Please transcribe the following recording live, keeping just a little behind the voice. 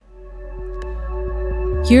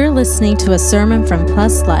You're listening to a sermon from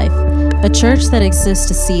Plus Life, a church that exists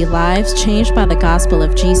to see lives changed by the gospel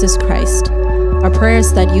of Jesus Christ. Our prayer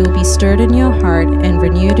is that you will be stirred in your heart and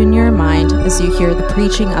renewed in your mind as you hear the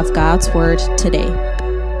preaching of God's word today.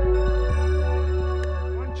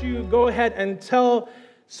 Why don't you go ahead and tell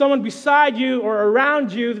someone beside you or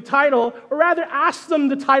around you the title, or rather ask them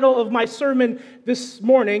the title of my sermon this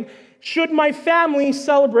morning: Should My Family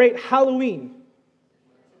Celebrate Halloween?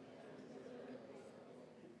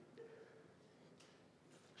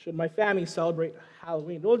 Should my family celebrate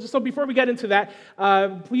Halloween? Well, so before we get into that,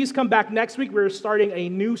 please come back next week. We're starting a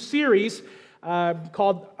new series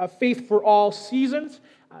called Faith for All Seasons.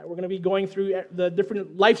 We're going to be going through the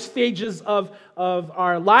different life stages of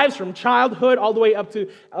our lives, from childhood all the way up to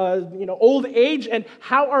old age, and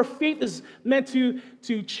how our faith is meant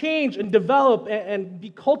to change and develop and be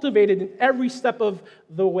cultivated in every step of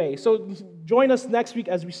the way. So join us next week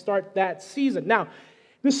as we start that season. Now,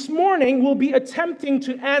 this morning, we'll be attempting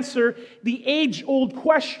to answer the age-old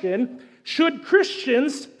question: should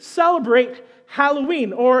Christians celebrate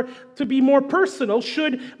Halloween? Or, to be more personal,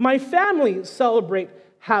 should my family celebrate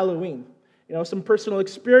Halloween? Some personal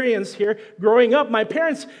experience here. Growing up, my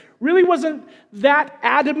parents really wasn't that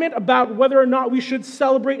adamant about whether or not we should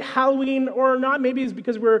celebrate Halloween or not. Maybe it's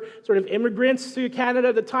because we're sort of immigrants to Canada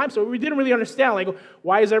at the time, so we didn't really understand,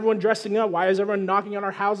 why is everyone dressing up? Why is everyone knocking on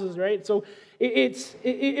our houses, right? So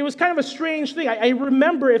it was kind of a strange thing. I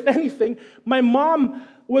remember, if anything, my mom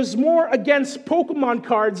was more against Pokemon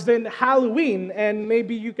cards than Halloween, and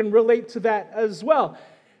maybe you can relate to that as well.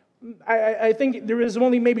 I think there was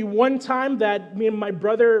only maybe one time that me and my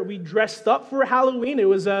brother, we dressed up for Halloween. It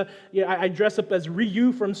was, I dressed up as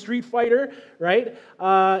Ryu from Street Fighter, right?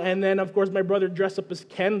 And then, of course, my brother dressed up as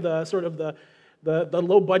Ken, the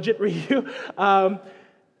low-budget Ryu.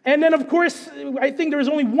 And then, of course, I think there was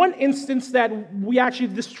only one instance that we actually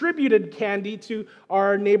distributed candy to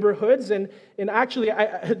our neighborhoods. And actually,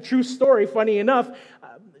 a true story, funny enough,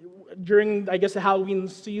 during, I guess, the Halloween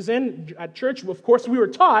season at church, of course, we were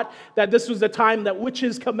taught that this was the time that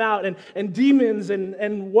witches come out and demons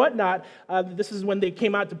and whatnot. This is when they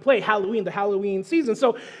came out to play Halloween, the Halloween season.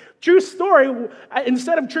 So, true story,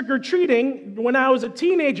 instead of trick-or-treating, when I was a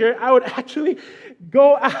teenager, I would actually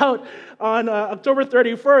go out on October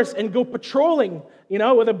 31st and go patrolling,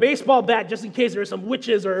 with a baseball bat, just in case there were some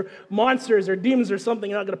witches or monsters or demons or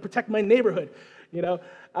something, going to protect my neighborhood,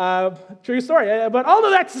 True story. But all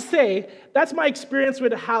of that to say, that's my experience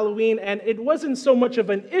with Halloween, and it wasn't so much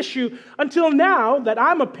of an issue until now that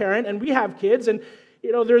I'm a parent and we have kids, and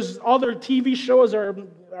there's other TV shows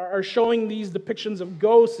are showing these depictions of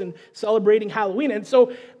ghosts and celebrating Halloween. And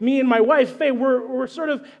so me and my wife, Faye, we're sort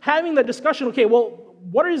of having that discussion. Okay, well,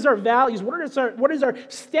 what is our values? What is our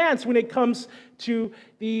stance when it comes to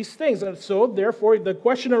these things? And so, therefore, the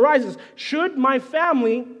question arises: should my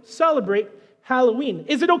family celebrate Halloween?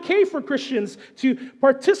 Is it okay for Christians to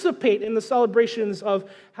participate in the celebrations of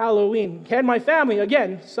Halloween? Can my family,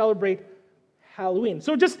 again, celebrate Halloween?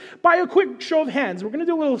 So just by a quick show of hands, we're going to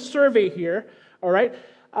do a little survey here, all right?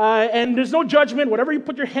 And there's no judgment. Whatever you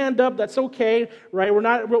put your hand up, that's okay, right? We're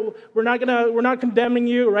not condemning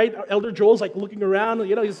you, right? Elder Joel's looking around,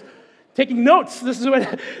 he's taking notes. This is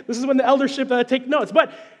when the eldership take notes.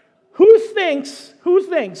 But who thinks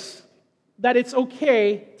that it's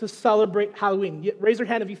okay to celebrate Halloween? Raise your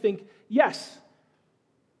hand if you think yes.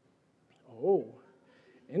 Oh,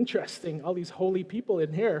 interesting. All these holy people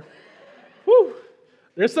in here. Whew.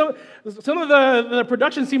 There's some of the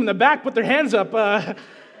production team in the back put their hands up.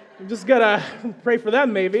 I'm just gotta pray for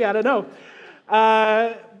them, maybe. I don't know.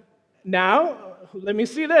 Now, let me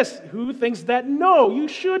see this. Who thinks that no, you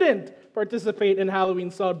shouldn't participate in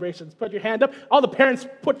Halloween celebrations? Put your hand up. All the parents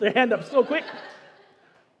put their hand up so quick,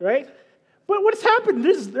 right? But what's happened?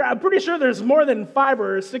 I'm pretty sure there's more than 5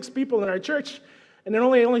 or 6 people in our church, and then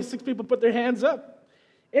only 6 people put their hands up.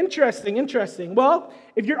 Interesting. Well,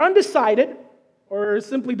 if you're undecided, or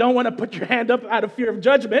simply don't want to put your hand up out of fear of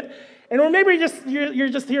judgment, or maybe you're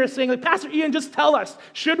just here saying, Pastor Ian, just tell us,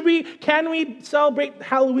 can we celebrate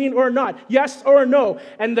Halloween or not? Yes or no?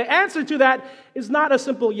 And the answer to that is not a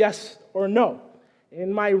simple yes or no.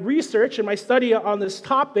 In my research and my study on this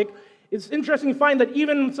topic, it's interesting to find that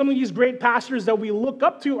even some of these great pastors that we look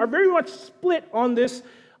up to are very much split on this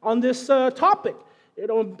topic.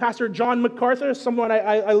 Pastor John MacArthur, someone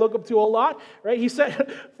I look up to a lot, right? He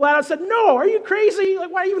said, flat out said, no, are you crazy?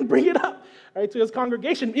 Why even bring it up, right, to his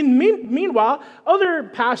congregation? Meanwhile, other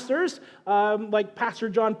pastors, like Pastor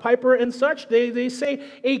John Piper and such, they say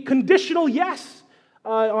a conditional yes.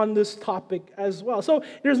 on this topic as well. So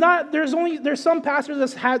there's some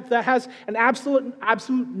pastors that has an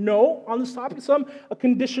absolute no on this topic, some a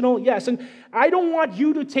conditional yes. And I don't want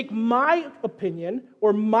you to take my opinion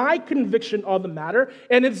or my conviction on the matter.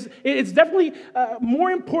 And it's definitely more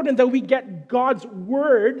important that we get God's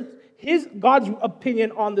word, God's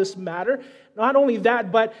opinion on this matter. Not only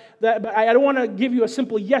that, but I don't want to give you a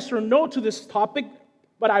simple yes or no to this topic.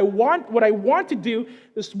 But what I want to do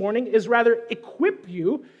this morning is rather equip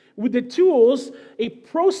you with the tools, a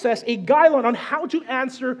process, a guideline on how to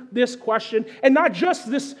answer this question. And not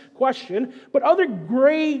just this question, but other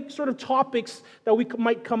gray sort of topics that we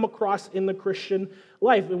might come across in the Christian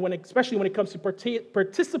life, especially when it comes to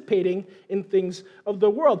participating in things of the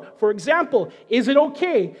world. For example, is it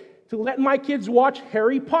okay to let my kids watch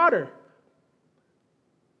Harry Potter?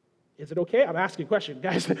 Is it okay? I'm asking a question,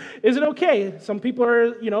 guys. Is it okay? Some people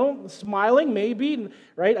are, smiling, maybe,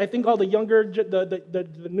 right? I think all the younger,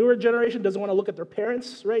 the newer generation doesn't want to look at their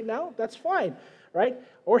parents right now. That's fine, right?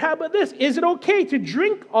 Or how about this? Is it okay to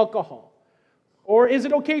drink alcohol? Or is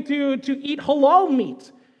it okay to eat halal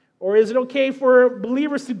meat? Or is it okay for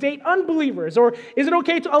believers to date unbelievers? Or is it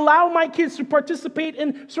okay to allow my kids to participate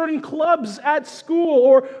in certain clubs at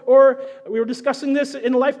school? Or we were discussing this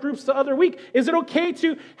in life groups the other week. Is it okay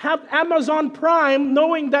to have Amazon Prime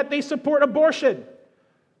knowing that they support abortion?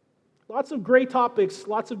 Lots of great topics,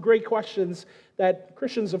 lots of great questions that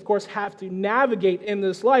Christians, of course, have to navigate in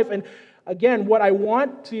this life. And again, what I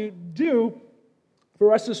want to do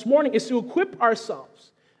for us this morning is to equip ourselves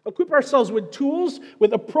with tools,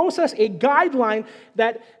 with a process, a guideline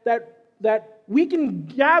that we can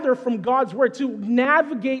gather from God's word to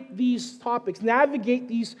navigate these topics, navigate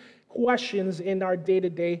these questions in our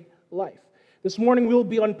day-to-day life. This morning we'll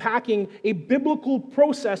be unpacking a biblical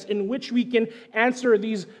process in which we can answer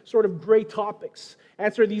these sort of gray topics,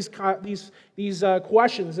 answer these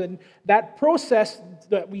questions. And that process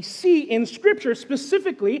that we see in Scripture,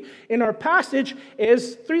 specifically in our passage,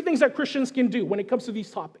 is three things that Christians can do when it comes to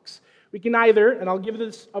these topics. We can either, and I'll give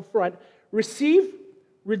this up front, receive,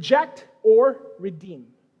 reject, or redeem.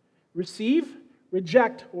 Receive,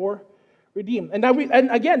 reject, or redeem. And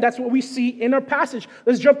again, that's what we see in our passage.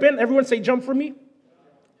 Let's jump in. Everyone say jump for me.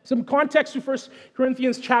 Some context to 1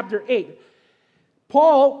 Corinthians chapter 8.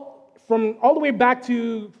 Paul, from all the way back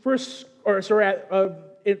to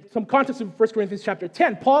some context of 1 Corinthians chapter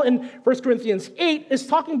 10, Paul in 1 Corinthians 8 is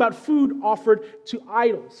talking about food offered to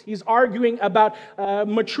idols. He's arguing about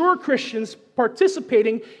mature Christians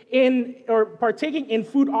participating in or partaking in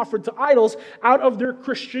food offered to idols out of their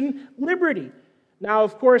Christian liberty. Now,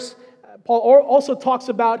 of course, Paul also talks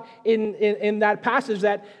about in that passage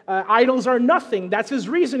that idols are nothing. That's his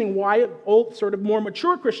reasoning why sort of more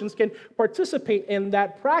mature Christians can participate in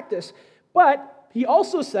that practice. But he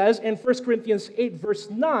also says in 1 Corinthians 8,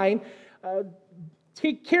 verse 9,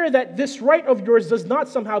 take care that this right of yours does not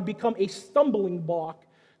somehow become a stumbling block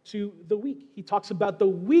to the weak. He talks about the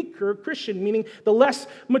weaker Christian, meaning the less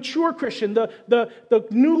mature Christian, the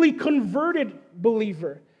newly converted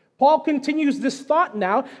believer. Paul continues this thought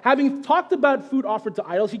now, having talked about food offered to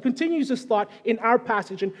idols. He continues this thought in our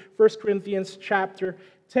passage in 1 Corinthians chapter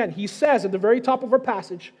 10. He says at the very top of our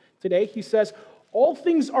passage today, he says, all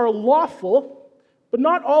things are lawful, but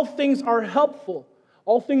not all things are helpful.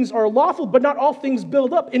 All things are lawful, but not all things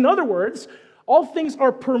build up. In other words, all things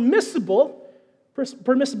are permissibility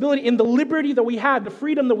in the liberty that we have, the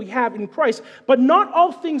freedom that we have in Christ, but not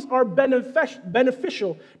all things are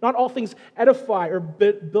beneficial. Not all things edify or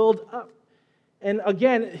build up. And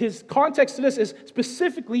again, his context to this is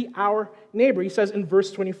specifically our neighbor. He says in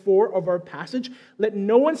verse 24 of our passage, let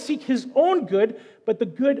no one seek his own good, but the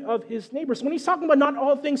good of his neighbor. So when he's talking about not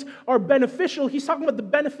all things are beneficial, he's talking about the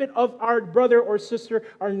benefit of our brother or sister,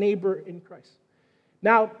 our neighbor in Christ.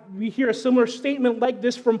 Now, we hear a similar statement like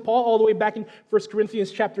this from Paul all the way back in 1 Corinthians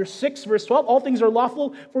chapter 6, verse 12. All things are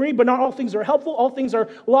lawful for me, but not all things are helpful. All things are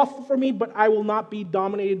lawful for me, but I will not be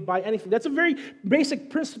dominated by anything. That's a very basic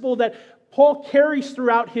principle that Paul carries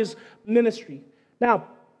throughout his ministry. Now,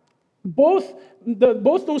 both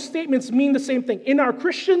those statements mean the same thing. In our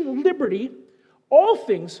Christian liberty, all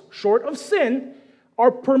things short of sin are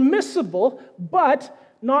permissible, but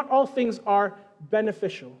not all things are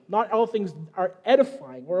beneficial. Not all things are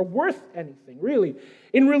edifying or worth anything, really.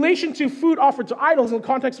 In relation to food offered to idols, in the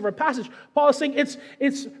context of our passage, Paul is saying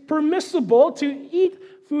it's permissible to eat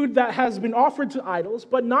food that has been offered to idols,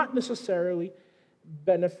 but not necessarily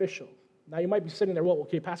beneficial. Now, you might be sitting there, well,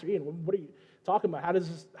 okay, Pastor Ian, what are you talking about? How does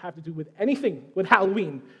this have to do with anything with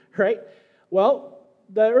Halloween, right? Well,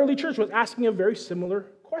 the early church was asking a very similar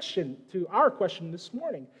question to our question this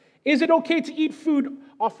morning. Is it okay to eat food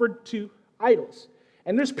offered to idols?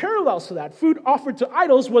 And there's parallels to that. Food offered to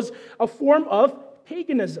idols was a form of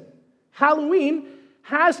paganism. Halloween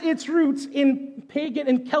has its roots in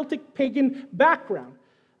Celtic pagan background,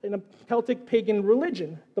 in a Celtic pagan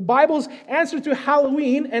religion. The Bible's answer to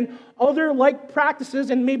Halloween and other like practices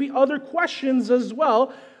and maybe other questions as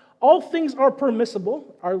well, all things are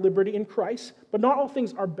permissible, our liberty in Christ, but not all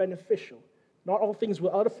things are beneficial. Not all things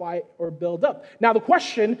will edify or build up. Now, the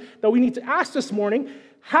question that we need to ask this morning,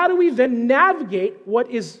 how do we then navigate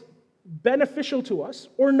what is beneficial to us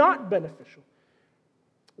or not beneficial?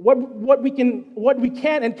 What we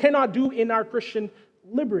can and cannot do in our Christian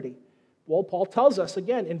liberty? Well, Paul tells us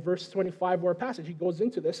again in verse 25 of our passage, he goes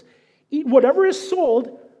into this, eat whatever is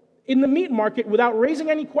sold in the meat market without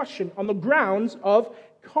raising any question on the grounds of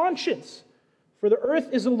conscience. For the earth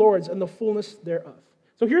is the Lord's and the fullness thereof.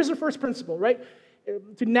 So here's the first principle, right?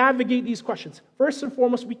 To navigate these questions. First and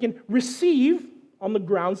foremost, we can receive on the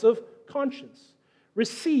grounds of conscience.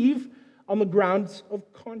 Receive on the grounds of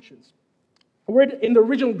conscience. The word in the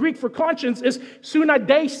original Greek for conscience is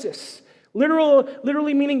sunaidesis,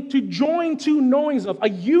 literally meaning to join two knowings of, a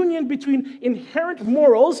union between inherent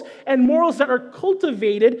morals and morals that are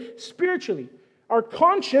cultivated spiritually. Our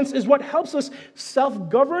conscience is what helps us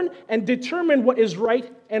self-govern and determine what is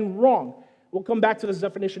right and wrong. We'll come back to this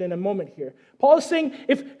definition in a moment here. Paul is saying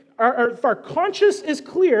if our conscience is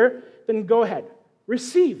clear, then go ahead.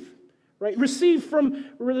 Receive. Right? Receive from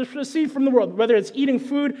the world, whether it's eating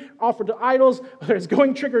food offered to idols, whether it's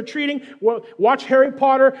going trick-or-treating, watch Harry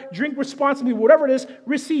Potter, drink responsibly, whatever it is,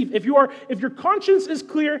 receive. If your conscience is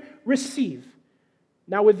clear, receive.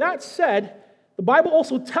 Now, with that said, the Bible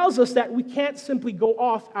also tells us that we can't simply go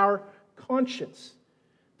off our conscience.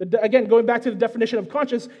 Again, going back to the definition of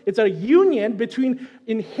conscience, it's a union between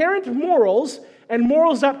inherent morals and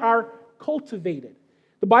morals that are cultivated.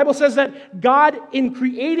 The Bible says that God, in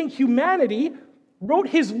creating humanity, wrote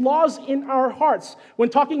his laws in our hearts. When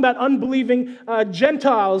talking about unbelieving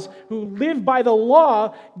Gentiles who live by the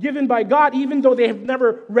law given by God, even though they have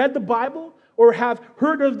never read the Bible or have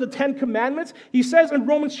heard of the Ten Commandments, he says in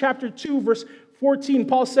Romans chapter 2, verse 14,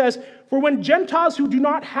 Paul says, "For when Gentiles who do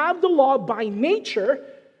not have the law by nature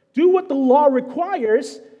do what the law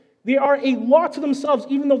requires, they are a law to themselves,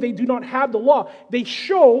 even though they do not have the law. They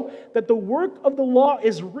show that the work of the law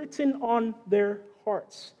is written on their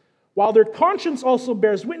hearts, while their conscience also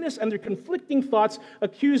bears witness, and their conflicting thoughts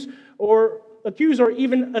accuse or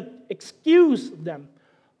even excuse them."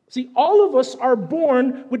 See, all of us are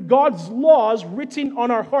born with God's laws written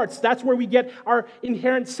on our hearts. That's where we get our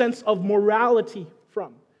inherent sense of morality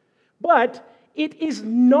from. But it is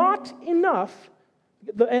not enough.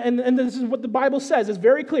 And this is what the Bible says. It's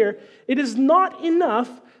very clear. It is not enough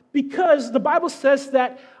because the Bible says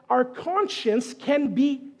that our conscience can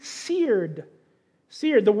be seared.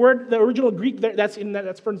 Seared. The original Greek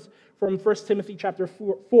that's from 1 Timothy chapter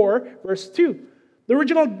 4, verse 2. The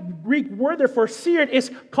original Greek word there for seared is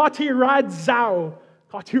kateiradzo.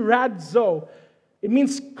 Kateiradzo. It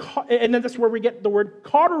means, and that's where we get the word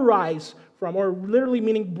cauterize from, or literally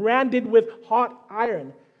meaning branded with hot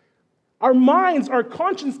iron. Our minds, our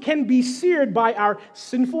conscience can be seared by our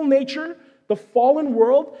sinful nature, the fallen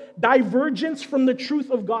world, divergence from the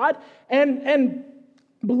truth of God, and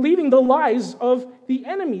believing the lies of the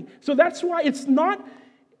enemy. So that's why it's not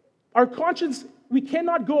our conscience, we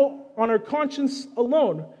cannot go on our conscience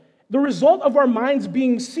alone. The result of our minds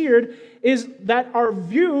being seared is that our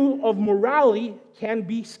view of morality can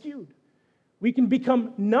be skewed. We can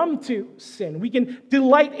become numb to sin. We can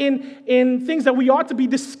delight in things that we ought to be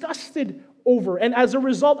disgusted over. And as a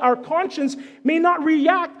result, our conscience may not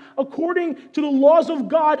react according to the laws of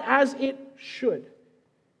God as it should.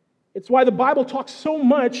 It's why the Bible talks so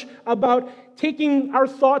much about taking our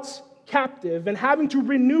thoughts captive and having to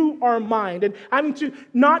renew our mind and having to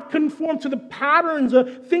not conform to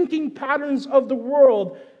the thinking patterns of the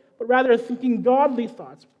world, but rather thinking godly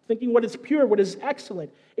thoughts, thinking what is pure, what is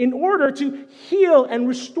excellent, in order to heal and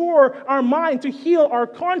restore our mind, to heal our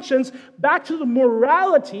conscience back to the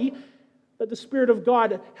morality that the Spirit of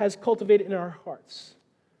God has cultivated in our hearts.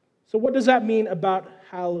 So what does that mean about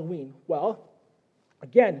Halloween? Well,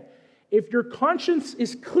 again, if your conscience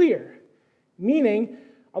is clear, meaning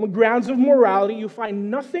on the grounds of morality, you find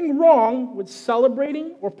nothing wrong with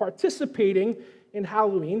celebrating or participating in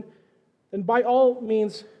Halloween, then by all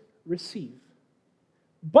means, receive.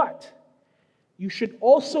 But you should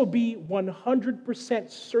also be 100%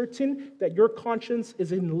 certain that your conscience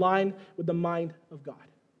is in line with the mind of God.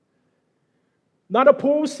 Not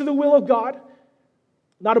opposed to the will of God,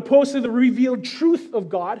 not opposed to the revealed truth of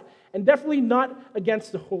God, and definitely not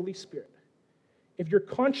against the Holy Spirit. If your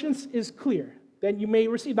conscience is clear, then you may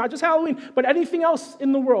receive. Not just Halloween, but anything else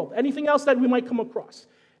in the world, anything else that we might come across,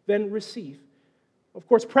 then receive. Of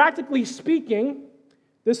course, practically speaking,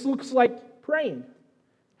 this looks like praying,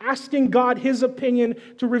 asking God His opinion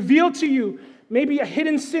to reveal to you maybe a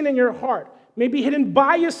hidden sin in your heart, maybe hidden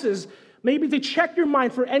biases, maybe to check your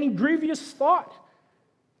mind for any grievous thought,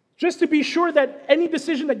 just to be sure that any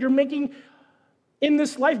decision that you're making in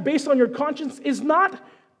this life based on your conscience is not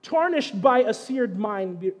tarnished by a seared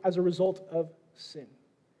mind as a result of sin.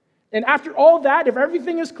 And after all that, if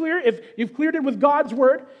everything is clear, if you've cleared it with God's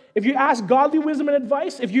word, if you ask godly wisdom and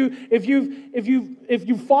advice, if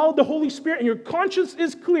you followed the Holy Spirit and your conscience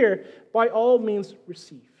is clear, by all means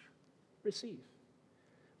receive. Receive.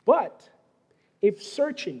 But if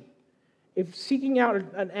searching, if seeking out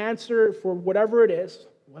an answer for whatever it is,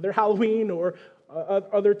 whether Halloween or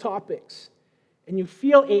other topics, and you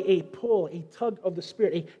feel a pull, a tug of the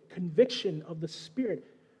Spirit, a conviction of the Spirit,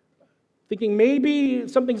 thinking maybe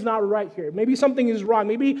something's not right here, maybe something is wrong,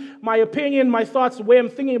 maybe my opinion, my thoughts, the way I'm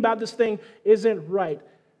thinking about this thing isn't right,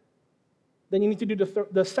 then you need to do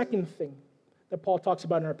the second thing that Paul talks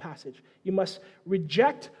about in our passage. You must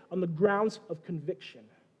reject on the grounds of conviction.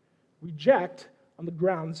 Reject on the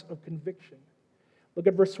grounds of conviction. Look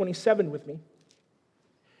at verse 27 with me.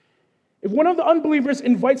 If one of the unbelievers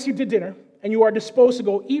invites you to dinner and you are disposed to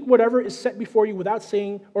go, eat whatever is set before you without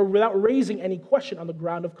saying or without raising any question on the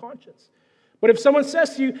ground of conscience. But if someone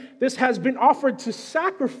says to you, this has been offered to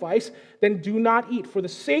sacrifice, then do not eat for the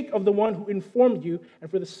sake of the one who informed you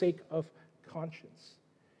and for the sake of conscience.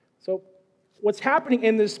 So what's happening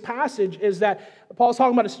in this passage is that Paul's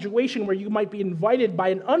talking about a situation where you might be invited by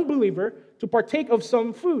an unbeliever to partake of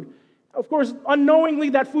some food. Of course, unknowingly,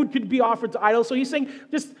 that food could be offered to idols. So he's saying,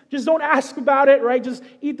 just don't ask about it, right? Just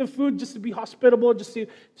eat the food, just to be hospitable, just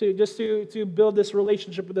to build this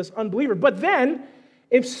relationship with this unbeliever. But then,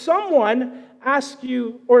 if someone asks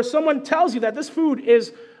you, or someone tells you that this food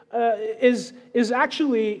is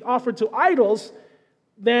actually offered to idols,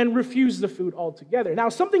 then refuse the food altogether. Now,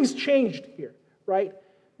 something's changed here, right?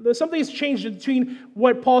 Something's changed between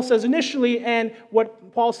what Paul says initially and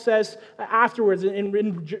what Paul says afterwards in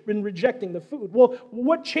rejecting the food. Well,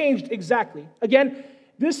 what changed exactly? Again,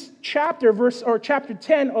 this chapter, chapter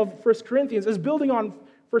 10 of 1 Corinthians is building on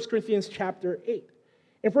 1 Corinthians chapter 8.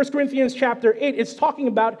 In 1 Corinthians chapter 8, it's talking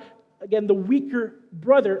about, again, the weaker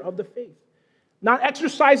brother of the faith. Not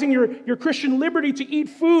exercising your Christian liberty to eat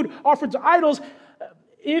food offered to idols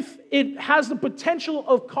if it has the potential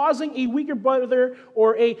of causing a weaker brother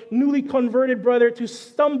or a newly converted brother to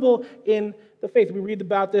stumble in the faith. We read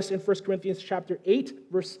about this in 1 Corinthians chapter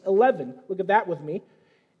 8, verse 11. Look at that with me. It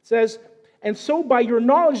says, and so by your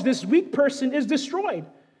knowledge this weak person is destroyed,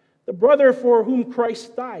 the brother for whom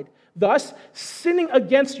Christ died. Thus, sinning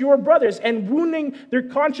against your brothers and wounding their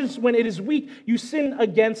conscience when it is weak, you sin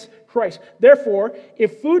against Christ. Therefore,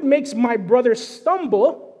 if food makes my brother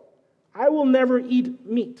stumble, I will never eat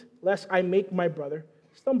meat, lest I make my brother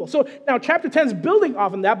stumble. So now chapter 10 is building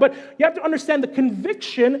off on that, but you have to understand the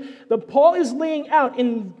conviction that Paul is laying out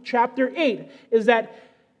in chapter 8 is that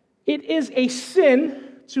it is a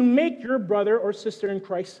sin to make your brother or sister in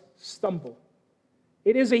Christ stumble.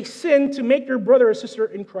 It is a sin to make your brother or sister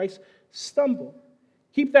in Christ stumble.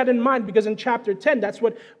 Keep that in mind, because in chapter 10, that's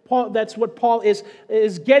what Paul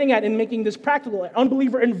is getting at in making this practical. An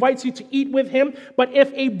unbeliever invites you to eat with him, but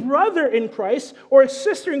if a brother in Christ or a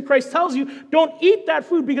sister in Christ tells you, don't eat that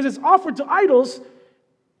food because it's offered to idols,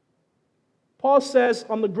 Paul says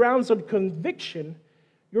on the grounds of conviction,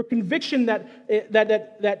 your conviction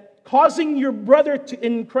that causing your brother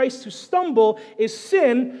in Christ to stumble is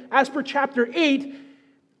sin, as per chapter 8,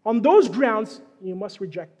 on those grounds, you must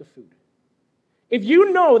reject the food. If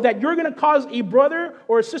you know that you're going to cause a brother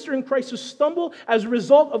or a sister in Christ to stumble as a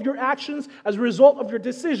result of your actions, as a result of your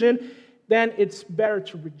decision, then it's better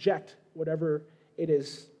to reject whatever it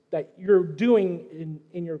is that you're doing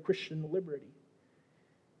in your Christian liberty.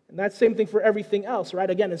 And that's the same thing for everything else, right?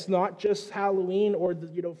 Again, it's not just Halloween or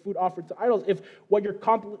the food offered to idols. If what you're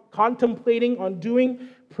contemplating on doing,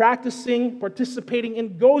 practicing, participating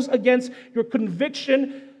in goes against your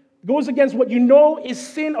conviction, goes against what you know is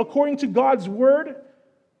sin according to God's word,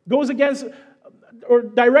 goes against or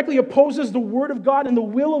directly opposes the word of God and the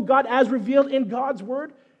will of God as revealed in God's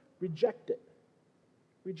word, reject it.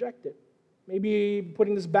 Reject it. Maybe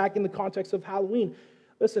putting this back in the context of Halloween.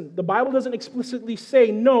 Listen, the Bible doesn't explicitly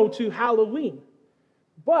say no to Halloween,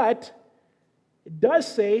 but it does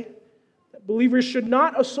say that believers should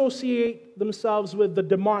not associate themselves with the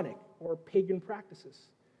demonic or pagan practices.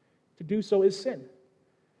 To do so is sin.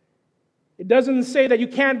 It doesn't say that you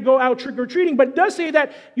can't go out trick-or-treating, but it does say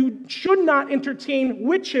that you should not entertain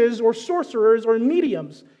witches or sorcerers or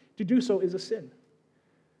mediums. To do so is a sin.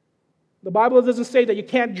 The Bible doesn't say that you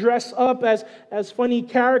can't dress up as funny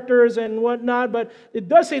characters and whatnot, but it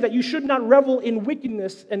does say that you should not revel in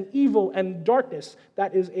wickedness and evil and darkness.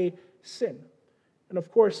 That is a sin. And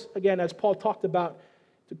of course, again, as Paul talked about,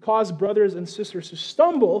 to cause brothers and sisters to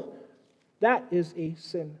stumble, that is a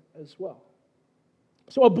sin as well.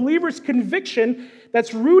 So a believer's conviction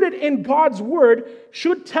that's rooted in God's word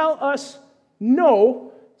should tell us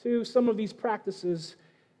no to some of these practices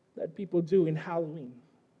that people do in Halloween.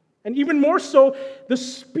 And even more so, the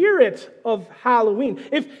spirit of Halloween.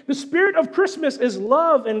 If the spirit of Christmas is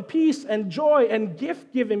love and peace and joy and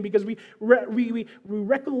gift-giving because we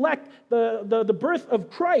recollect the birth of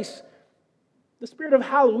Christ, the spirit of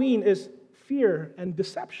Halloween is fear and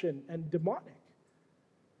deception and demonic.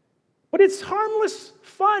 But it's harmless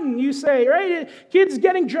fun, you say, right? Kids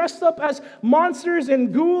getting dressed up as monsters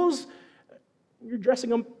and ghouls, you're dressing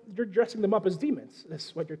them up as demons.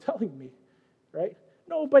 That's what you're telling me, right?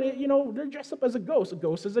 No, but they're dressed up as a ghost. A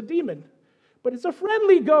ghost is a demon. But it's a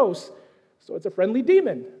friendly ghost, so it's a friendly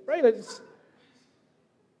demon, right?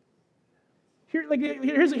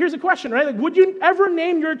 Here's a question, right? Like, would you ever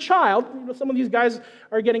name your child, some of these guys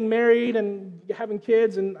are getting married and having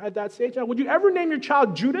kids and at that stage, would you ever name your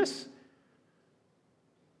child Judas?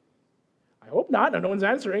 I hope not. No one's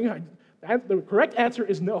answering. The correct answer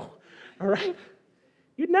is no, all right?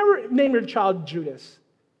 You'd never name your child Judas,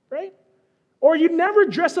 right? Or you'd never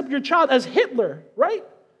dress up your child as Hitler, right?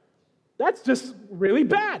 That's just really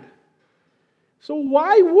bad. So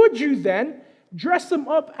why would you then dress them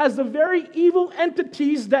up as the very evil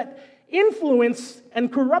entities that influenced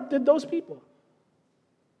and corrupted those people?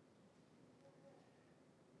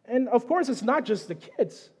 And of course, it's not just the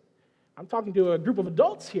kids. I'm talking to a group of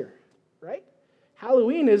adults here, right?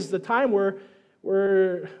 Halloween is the time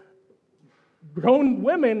where grown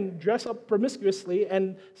women dress up promiscuously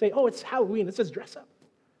and say, oh, it's Halloween, it says dress up.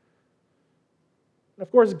 And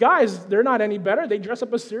of course, guys, they're not any better. They dress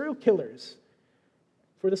up as serial killers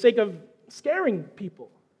for the sake of scaring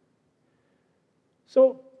people.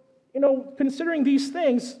 So, considering these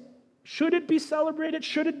things, should it be celebrated?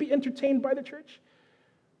 Should it be entertained by the church?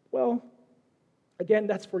 Well, again,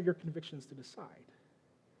 that's for your convictions to decide.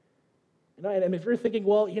 And if you're thinking,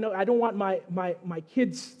 well, I don't want my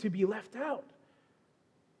kids to be left out.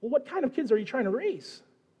 Well, what kind of kids are you trying to raise?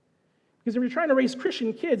 Because if you're trying to raise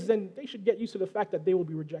Christian kids, then they should get used to the fact that they will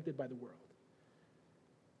be rejected by the world.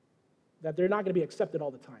 That they're not going to be accepted all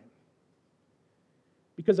the time.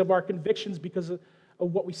 Because of our convictions, because of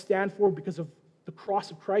what we stand for, because of the cross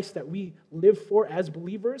of Christ that we live for as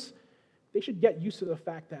believers, they should get used to the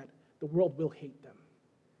fact that the world will hate them,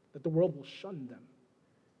 that the world will shun them.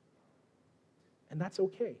 And that's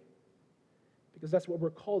okay, because that's what we're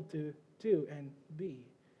called to do and be.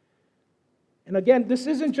 And again, this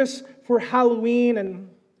isn't just for Halloween, and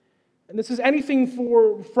this is anything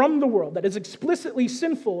from the world that is explicitly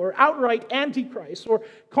sinful or outright antichrist or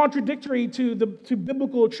contradictory to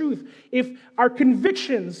biblical truth. If our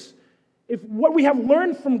convictions, if what we have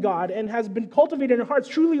learned from God and has been cultivated in our hearts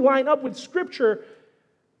truly line up with Scripture,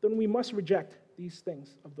 then we must reject these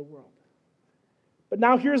things of the world. But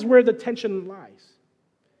now here's where the tension lies.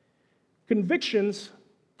 Convictions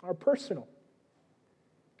are personal.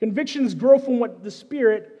 Convictions grow from what the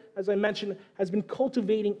Spirit, as I mentioned, has been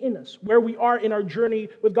cultivating in us, where we are in our journey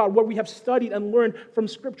with God, what we have studied and learned from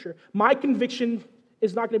Scripture. My conviction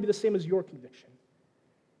is not going to be the same as your conviction,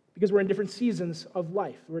 because we're in different seasons of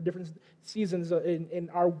life. We're in different seasons in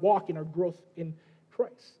our walk, in our growth in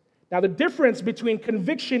Christ. Now, the difference between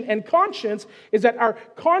conviction and conscience is that our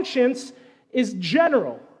conscience is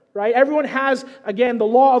general, right? Everyone has, again, the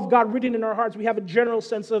law of God written in our hearts. We have a general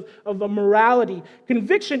sense of a morality.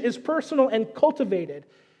 Conviction is personal and cultivated.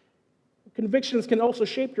 Convictions can also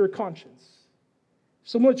shape your conscience.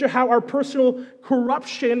 Similar to how our personal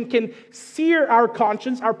corruption can sear our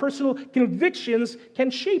conscience, our personal convictions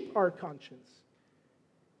can shape our conscience.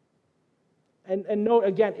 And note,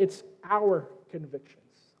 again, it's our convictions,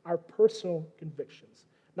 our personal convictions,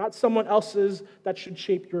 not someone else's that should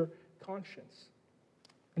shape your conscience.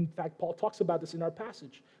 In fact, Paul talks about this in our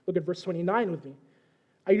passage. Look at verse 29 with me.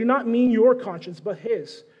 I do not mean your conscience, but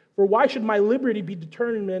his. For why should my liberty be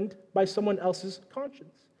determined by someone else's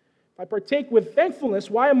conscience? If I partake with thankfulness,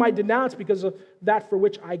 why am I denounced because of that for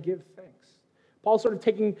which I give thanks? Paul's sort of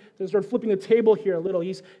flipping the table here a little.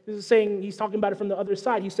 He's talking about it from the other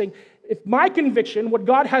side. He's saying, if my conviction, what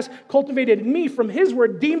God has cultivated in me from his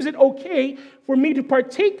word, deems it okay for me to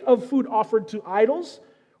partake of food offered to idols,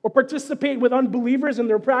 or participate with unbelievers in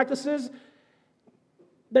their practices,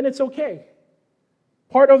 then it's okay.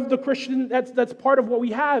 Part of the Christian, that's part of what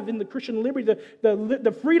we have in the Christian liberty,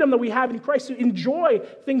 the freedom that we have in Christ to enjoy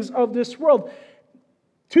things of this world.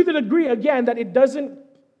 To the degree, again, that it doesn't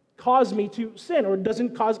cause me to sin or it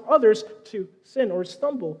doesn't cause others to sin or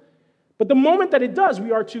stumble. But the moment that it does,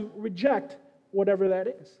 we are to reject whatever that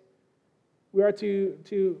is. We are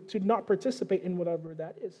to not participate in whatever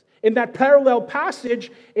that is. In that parallel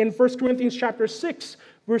passage in 1 Corinthians chapter 6,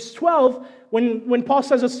 verse 12, when Paul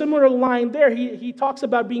says a similar line there, he talks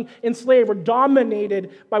about being enslaved or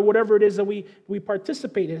dominated by whatever it is that we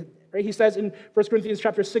participate in. Right? He says in 1 Corinthians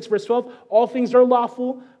chapter 6, verse 12, all things are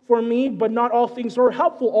lawful for me, but not all things are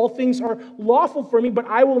helpful. All things are lawful for me, but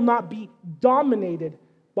I will not be dominated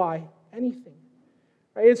by anything.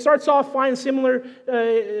 Right? It starts off fine, similar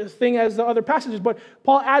thing as the other passages, but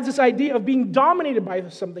Paul adds this idea of being dominated by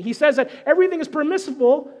something. He says that everything is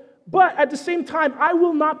permissible, but at the same time, I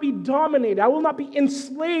will not be dominated. I will not be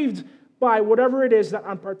enslaved by whatever it is that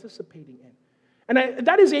I'm participating in. And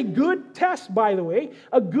that is a good test, by the way,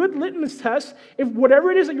 a good litmus test. If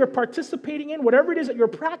whatever it is that you're participating in, whatever it is that you're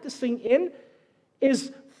practicing in,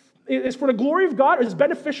 is for the glory of God, is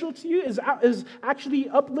beneficial to you, is actually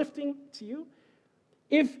uplifting to you.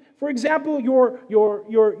 If, for example,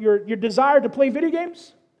 your desire to play video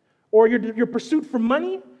games, or your pursuit for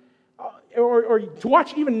money, or to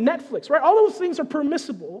watch even Netflix, right? All those things are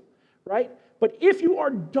permissible, right? But if you are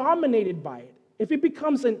dominated by it, if it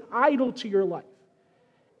becomes an idol to your life,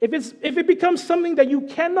 if it becomes something that you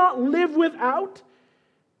cannot live without,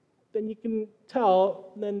 then you can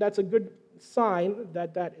tell, then that's a good sign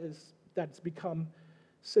that's become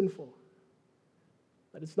sinful,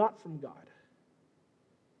 that it's not from God.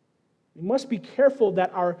 We must be careful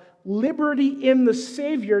that our liberty in the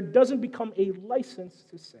Savior doesn't become a license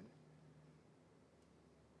to sin.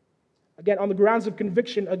 Again, on the grounds of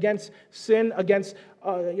conviction against sin, against,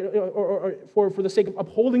 or for the sake of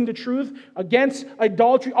upholding the truth, against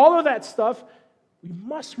idolatry, all of that stuff, we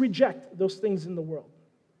must reject those things in the world.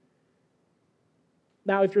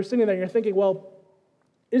 Now, if you're sitting there and you're thinking, well,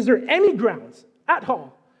 is there any grounds at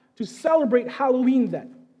all to celebrate Halloween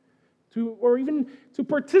then? Or even to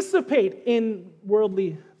participate in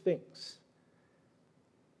worldly things?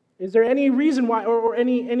 Is there any reason why, or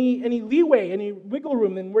any leeway, any wiggle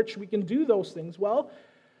room in which we can do those things? Well,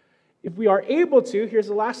 if we are able to, here's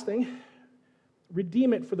the last thing,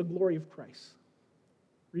 redeem it for the glory of Christ.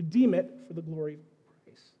 Redeem it for the glory of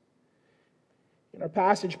Christ. In our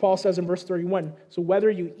passage, Paul says in verse 31, so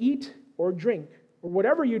whether you eat or drink, or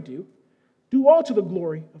whatever you do all to the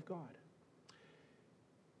glory of God.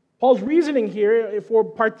 Paul's reasoning here for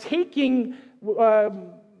partaking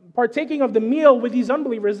of the meal with these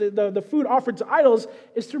unbelievers, the food offered to idols,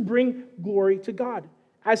 is to bring glory to God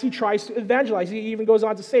as he tries to evangelize. He even goes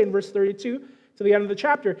on to say in verse 32, to the end of the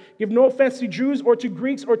chapter, give no offense to Jews or to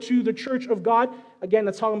Greeks or to the church of God. Again,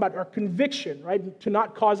 that's talking about our conviction, right? To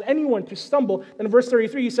not cause anyone to stumble. Then in verse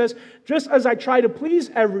 33, he says, just as I try to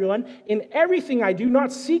please everyone, in everything I do,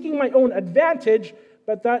 not seeking my own advantage,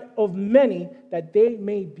 but that of many, that they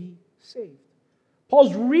may be saved.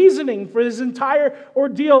 Paul's reasoning for this entire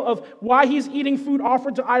ordeal of why he's eating food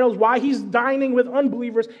offered to idols, why he's dining with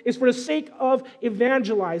unbelievers, is for the sake of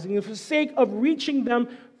evangelizing, for the sake of reaching them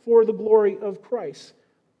for the glory of Christ.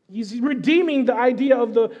 He's redeeming the idea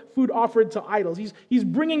of the food offered to idols. He's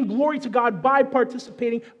bringing glory to God by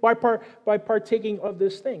participating, by partaking of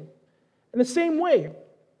this thing. In the same way,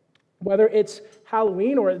 whether it's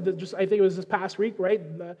Halloween or I think it was this past week, right?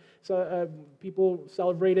 People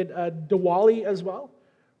celebrated Diwali as well.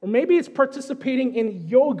 Or maybe it's participating in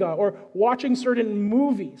yoga or watching certain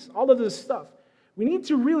movies, all of this stuff. We need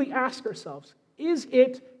to really ask ourselves, is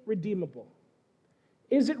it redeemable?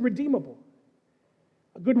 Is it redeemable?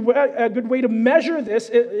 A good way to measure this,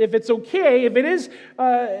 if it's okay, if it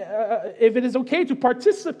is okay to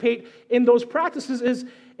participate in those practices, is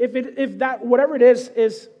if that whatever it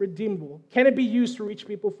is redeemable. Can it be used to reach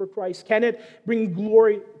people for Christ? Can it bring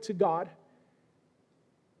glory to God?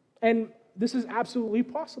 And this is absolutely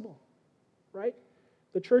possible, right?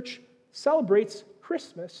 The church celebrates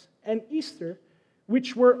Christmas and Easter,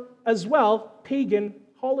 which were as well pagan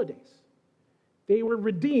holidays. They were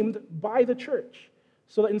redeemed by the church.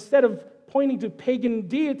 So that instead of pointing to pagan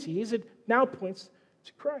deities, it now points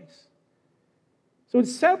to Christ. So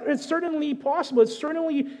it's certainly possible. It's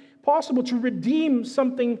certainly possible to redeem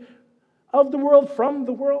something of the world from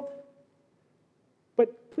the world.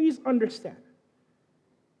 But please understand,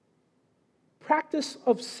 practice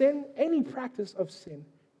of sin, any practice of sin,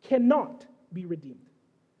 cannot be redeemed.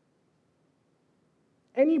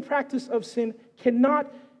 Any practice of sin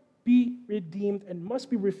cannot be redeemed and must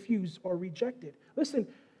be refused or rejected. Listen,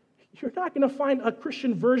 you're not going to find a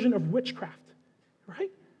Christian version of witchcraft,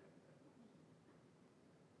 right?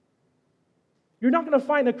 You're not going to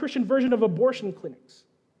find a Christian version of abortion clinics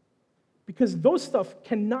because those stuff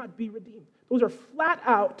cannot be redeemed. Those are flat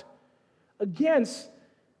out against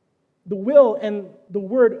the will and the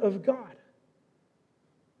word of God.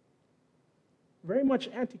 Very much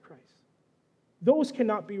antichrist. Those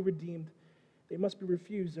cannot be redeemed. They must be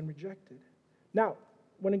refused and rejected. Now,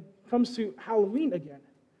 when it comes to Halloween again,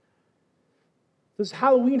 does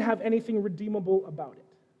Halloween have anything redeemable about it?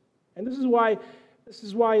 And this is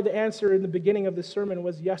why the answer in the beginning of this sermon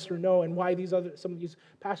was yes or no, and why some of these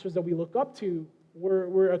pastors that we look up to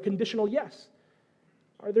were a conditional yes.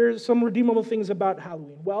 Are there some redeemable things about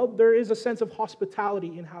Halloween? Well, there is a sense of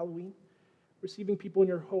hospitality in Halloween, receiving people in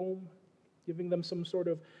your home, giving them some sort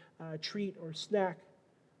of treat or snack.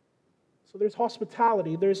 So there's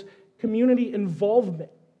hospitality. There's community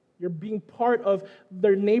involvement. You're being part of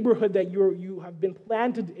their neighborhood that you have been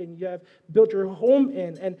planted in, you have built your home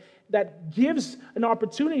in, and that gives an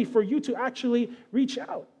opportunity for you to actually reach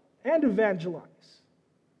out and evangelize.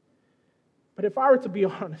 But if I were to be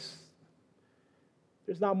honest,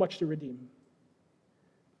 there's not much to redeem.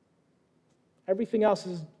 Everything else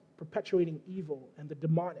is perpetuating evil and the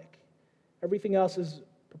demonic. Everything else is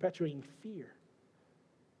perpetuating fear.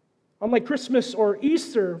 Unlike Christmas or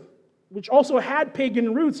Easter, which also had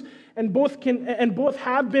pagan roots and both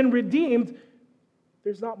have been redeemed,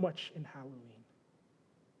 there's not much in Halloween.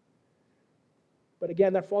 But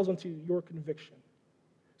again, that falls onto your conviction.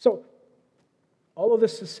 So, all of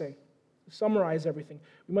this to say, to summarize everything,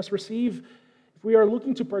 we must receive, if we are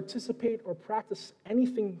looking to participate or practice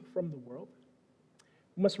anything from the world,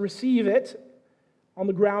 we must receive it on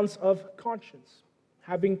the grounds of conscience,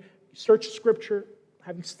 having searched Scripture,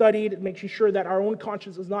 having studied, making sure that our own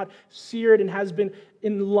conscience is not seared and has been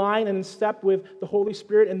in line and in step with the Holy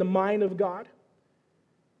Spirit and the mind of God.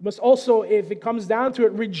 We must also, if it comes down to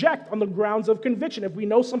it, reject on the grounds of conviction. If we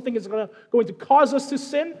know something is going to cause us to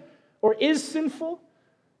sin, or is sinful,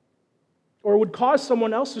 or would cause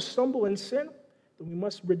someone else to stumble in sin, then we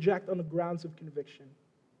must reject on the grounds of conviction.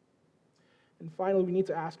 And finally, we need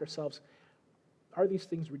to ask ourselves, are these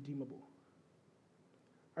things redeemable?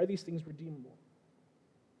 Are these things redeemable?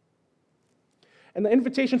 And the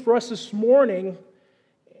invitation for us this morning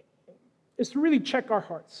is to really check our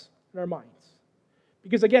hearts and our minds.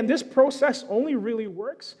 Because again, this process only really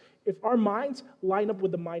works if our minds line up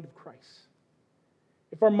with the mind of Christ.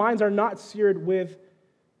 If our minds are not seared with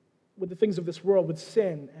the things of this world, with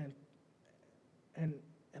sin and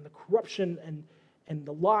the corruption and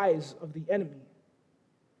the lies of the enemy.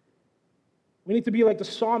 We need to be like the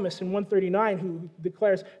psalmist in 139 who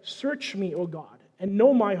declares, "Search me, O God, and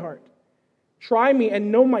know my heart. Try me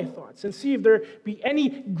and know my thoughts, and see if there be any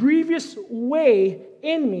grievous way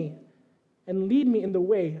in me, and lead me in the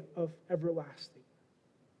way of everlasting."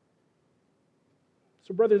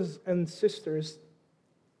 So, brothers and sisters,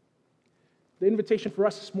 the invitation for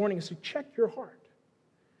us this morning is to check your heart.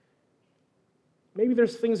 Maybe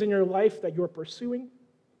there's things in your life that you're pursuing,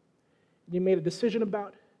 you made a decision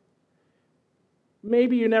about.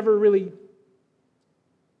 Maybe you never really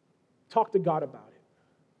talked to God about it.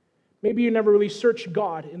 Maybe you never really searched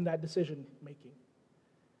God in that decision making.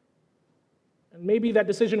 And maybe that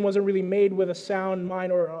decision wasn't really made with a sound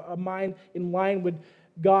mind or a mind in line with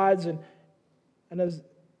God's. And as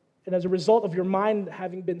a result of your mind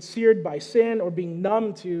having been seared by sin or being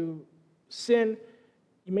numb to sin,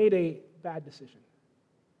 you made a bad decision.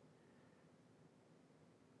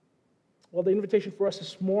 Well, the invitation for us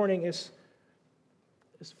this morning is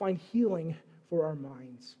to find healing for our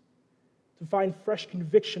minds, to find fresh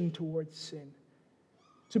conviction towards sin,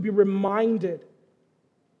 to be reminded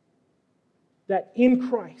that in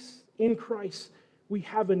Christ, we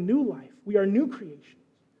have a new life. We are new creations.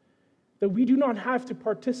 That we do not have to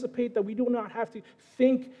participate, that we do not have to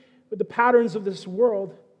think with the patterns of this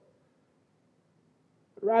world,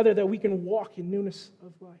 but rather that we can walk in newness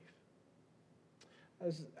of life.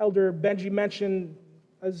 As Elder Benji mentioned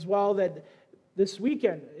as well, that this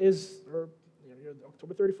weekend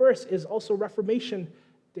October 31st, is also Reformation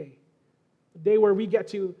Day, a day where we get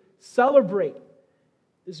to celebrate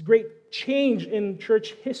this great change in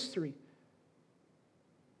church history.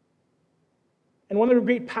 And one of the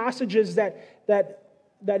great passages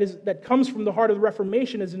that comes from the heart of the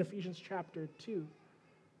Reformation is in Ephesians chapter 2.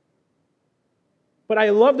 But I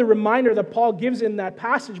love the reminder that Paul gives in that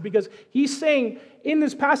passage, because he's saying in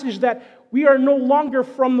this passage that we are no longer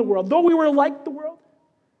from the world. Though we were like the world,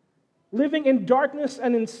 living in darkness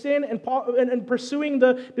and in sin and pursuing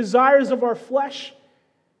the desires of our flesh,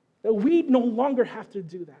 that we no longer have to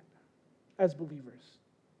do that as believers.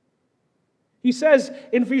 He says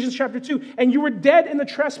in Ephesians chapter 2, and you were dead in the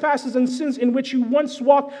trespasses and sins in which you once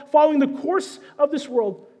walked, following the course of this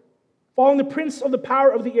world, following the prince of the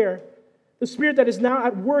power of the air, the spirit that is now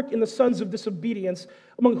at work in the sons of disobedience,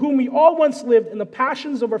 among whom we all once lived in the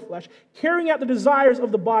passions of our flesh, carrying out the desires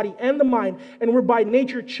of the body and the mind, and were by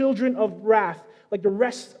nature children of wrath, like the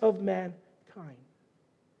rest of mankind.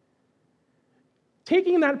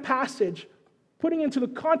 Taking that passage, putting it into the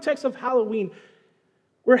context of Halloween,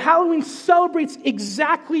 where Halloween celebrates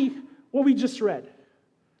exactly what we just read.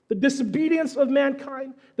 The disobedience of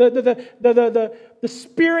mankind, the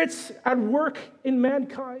spirits at work in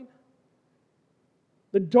mankind,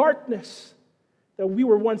 the darkness that we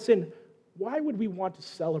were once in. Why would we want to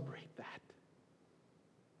celebrate that?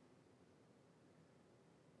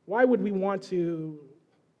 Why would we want to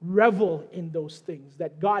revel in those things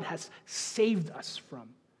that God has saved us from?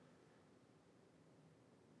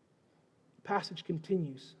 The passage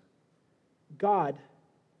continues. God,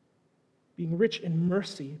 being rich in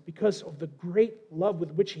mercy, because of the great love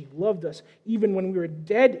with which He loved us, even when we were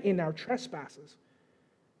dead in our trespasses,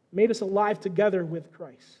 made us alive together with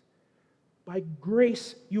Christ. By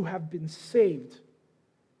grace you have been saved.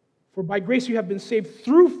 For by grace you have been saved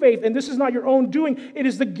through faith, and this is not your own doing. It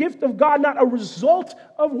is the gift of God, not a result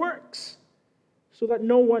of works, so that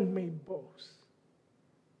no one may boast.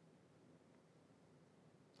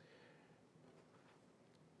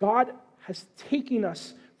 God has taken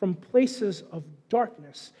us from places of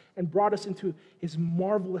darkness and brought us into His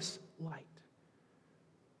marvelous light.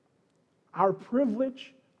 Our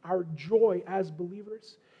privilege, our joy as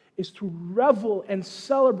believers is to revel and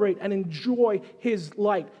celebrate and enjoy His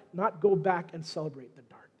light, not go back and celebrate the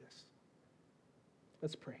darkness.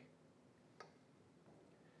 Let's pray.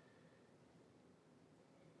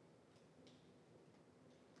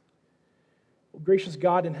 Oh, gracious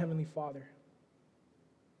God and Heavenly Father,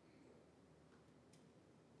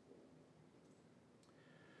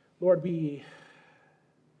 Lord, we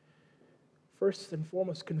first and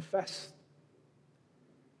foremost confess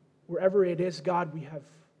wherever it is, God, we have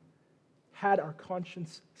had our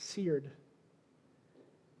conscience seared,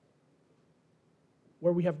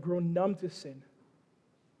 where we have grown numb to sin.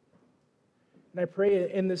 And I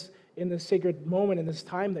pray in this sacred moment, in this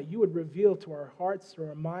time, that you would reveal to our hearts, to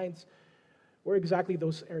our minds, where exactly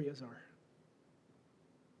those areas are.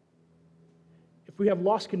 If we have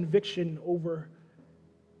lost conviction over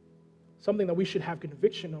something that we should have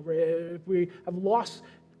conviction over, if we have lost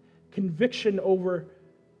conviction over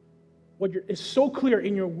what is so clear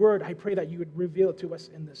in your word, I pray that you would reveal it to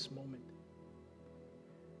us in this moment.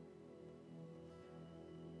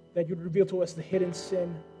 That you would reveal to us the hidden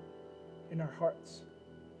sin in our hearts.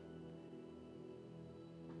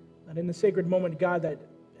 And in the sacred moment, God, that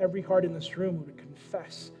every heart in this room would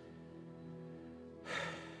confess,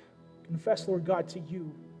 Lord God, to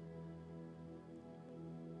you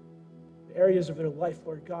the areas of their life,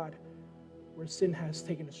 Lord God, where sin has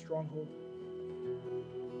taken a stronghold.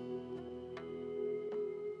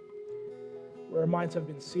 Where our minds have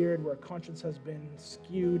been seared, where our conscience has been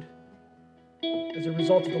skewed as a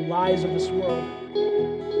result of the lies of this world,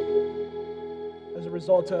 as a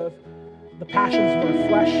result of the passions of our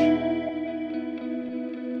flesh.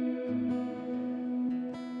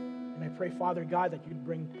 And I pray, Father God, that you'd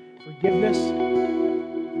bring forgiveness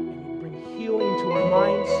and you'd bring healing to our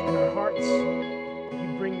minds and our hearts.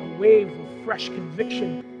 You'd bring a wave of fresh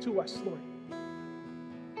conviction to us, Lord.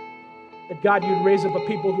 That God, you'd raise up a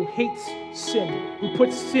people who hates sin, who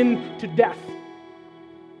puts sin to death,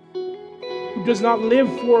 who does not live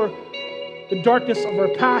for the darkness of our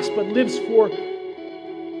past, but lives for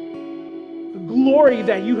the glory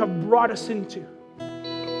that you have brought us into,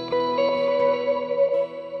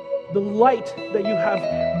 the light that you have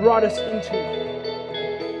brought us into.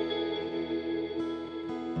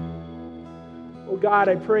 Oh God,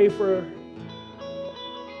 I pray for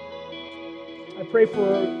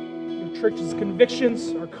your church's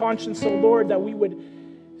convictions, our conscience, oh Lord, that we would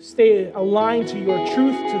stay aligned to your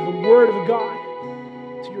truth, to the word of God,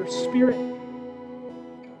 to your spirit,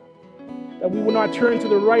 that we would not turn to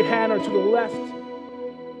the right hand or to the left,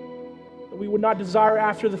 that we would not desire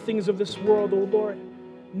after the things of this world, oh Lord,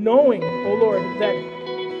 knowing, oh Lord, that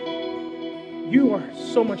you are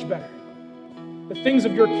so much better. The things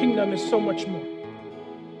of your kingdom is so much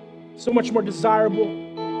more desirable,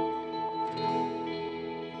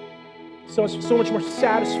 so much more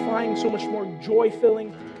satisfying, so much more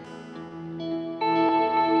joy-filling.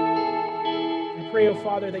 I pray, oh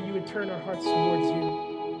Father, that you would turn our hearts towards you,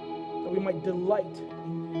 that we might delight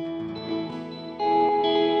in you.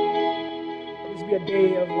 Let us be a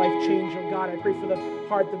day of life change, oh God. I pray for the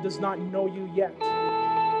heart that does not know you yet,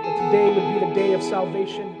 that today would be the day of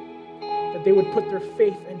salvation, that they would put their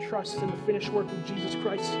faith and trust in the finished work of Jesus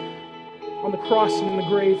Christ on the cross and in the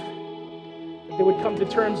grave, that they would come to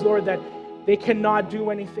terms, Lord, that they cannot do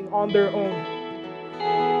anything on their own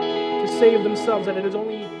to save themselves, that it is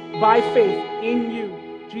only by faith in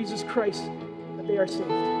you, Jesus Christ, that they are saved.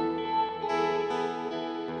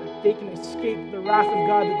 That they can escape the wrath of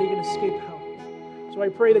God, that they can escape hell. So I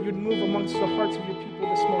pray that you'd move amongst the hearts of your people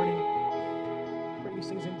this morning. I pray these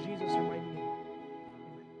things in Jesus' mighty name.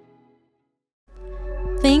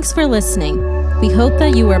 Amen. Thanks for listening. We hope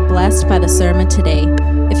that you were blessed by the sermon today.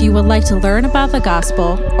 If you would like to learn about the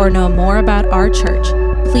gospel or know more about our church,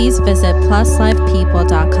 please visit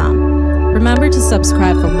pluslifepeople.com. Remember to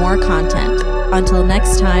subscribe for more content. Until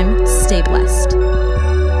next time, stay blessed.